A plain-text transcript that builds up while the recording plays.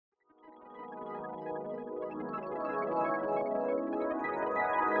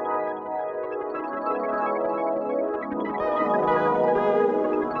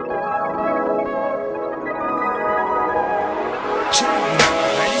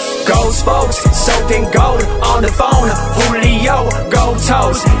Ghost folks, soaked in gold on the phone. Julio, gold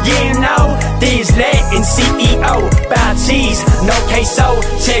toes. You know, these Latin CEO. Buy cheese, no queso.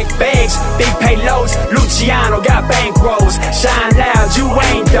 Check bags, big payloads. Luciano got bankrolls. Shine loud, you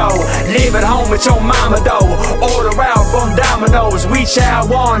ain't though. Live at home with your mama though. Order out from Domino's. We chow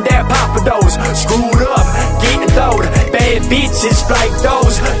on that Papa Do's. Screwed up, getting throwed. Bad bitches like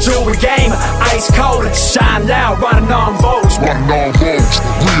those. Jewelry game, ice cold. Shine loud, running on votes. Running on votes,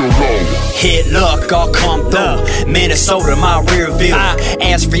 real low. Hit luck, I'll come through. Minnesota, my rear view. I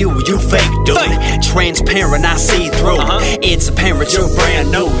ask for you, you fake dude. Transparent, I see through. It's apparent you're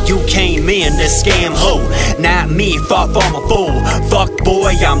brand new. You came in to scam who? Not me, fuck I'm a fool. Fuck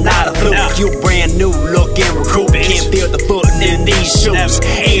boy, I'm not a fluke. You brand new, looking recruit. Can't feel the footing in these shoes.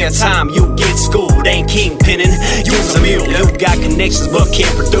 Every time you get schooled, ain't kingpinning. You's a mule, you got connections but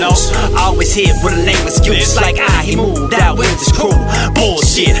can't produce. Always hit with a lame excuse, like he moved out with his crew.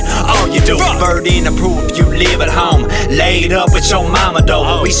 Bullshit, all you do. Bird in the proof, you live at home. Laid up with your mama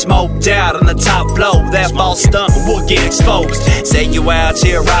though. We smoked out on the top floor. That false stunt will get exposed. Say you out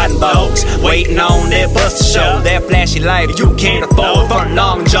here riding boats, waiting on that bus to show. That flashy light you can't afford. Front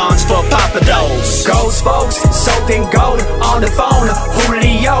long johns for Papa Do's. Ghost folks, soaked in gold on the phone.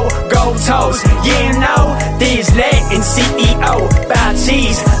 Julio, gold toes. You know, these Latin CEO. Buy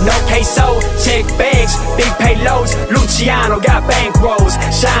cheese, no queso. Check bags, big payloads. Luciano got bankrolls.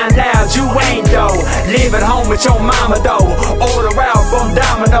 Shine loud, you ain't though. Live at home with your mama though. Order out from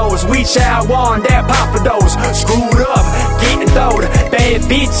Domino's. We chow on that Papa Do's. Screwed up, getting throwed. Bad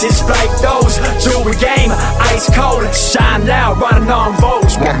bitches like those. Jewelry game, ice cold. Shine loud, running on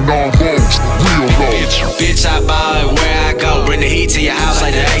votes. Running on votes, real low. Bitch, I buy it where I go. Bring the heat to your house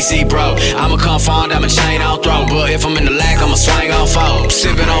like the AC, bro. I'ma come fond, I'ma chain on throw. But if I'm in the lack, I'ma swing on foe.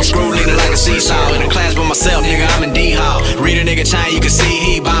 Sipping on screw, leaning like a seesaw. In a class by myself, nigga, I'm in D-Hall. Read a nigga chain, you can see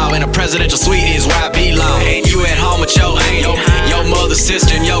he bow. In a presidential suite is where I belong. And you at home with your angel, your mother,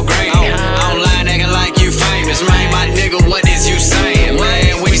 sister, and your grand. Online acting like you famous, man. My nigga, what is you saying,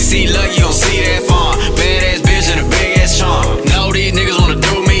 man? When you see luck, you gon' see that farm. Badass bitch and a big ass charm. Know these niggas wanna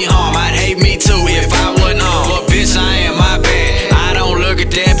do me harm. I'd hate me too if I wasn't on. But bitch, I am my bad. I don't look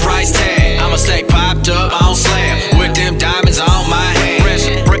at that price tag. I'ma stay popped up on slab with them diamonds on my hand.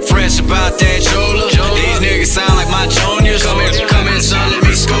 Fresh about that jeweler. These niggas sound like my juniors. Come here, son, let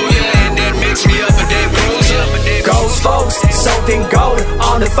me school ya. And then mix me up in that bruiser. Ghost folks, soaked in gold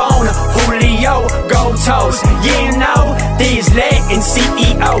on the phone. Julio, gold toes. You know, these Latin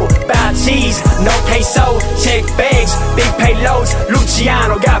CEO. Buy cheese, no queso. Check bags, big payloads.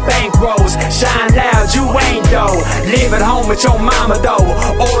 Luciano got bankrolls. Shine loud, you ain't though. Live at home with your mama though.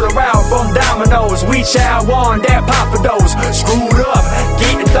 Order out from Domino's. We chow on that Papa Do's. Screwed up,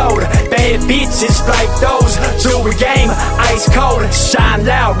 getting throwed. Bad bitches like those. Jewelry game, ice cold. Shine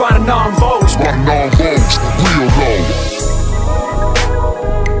loud, running on votes. Running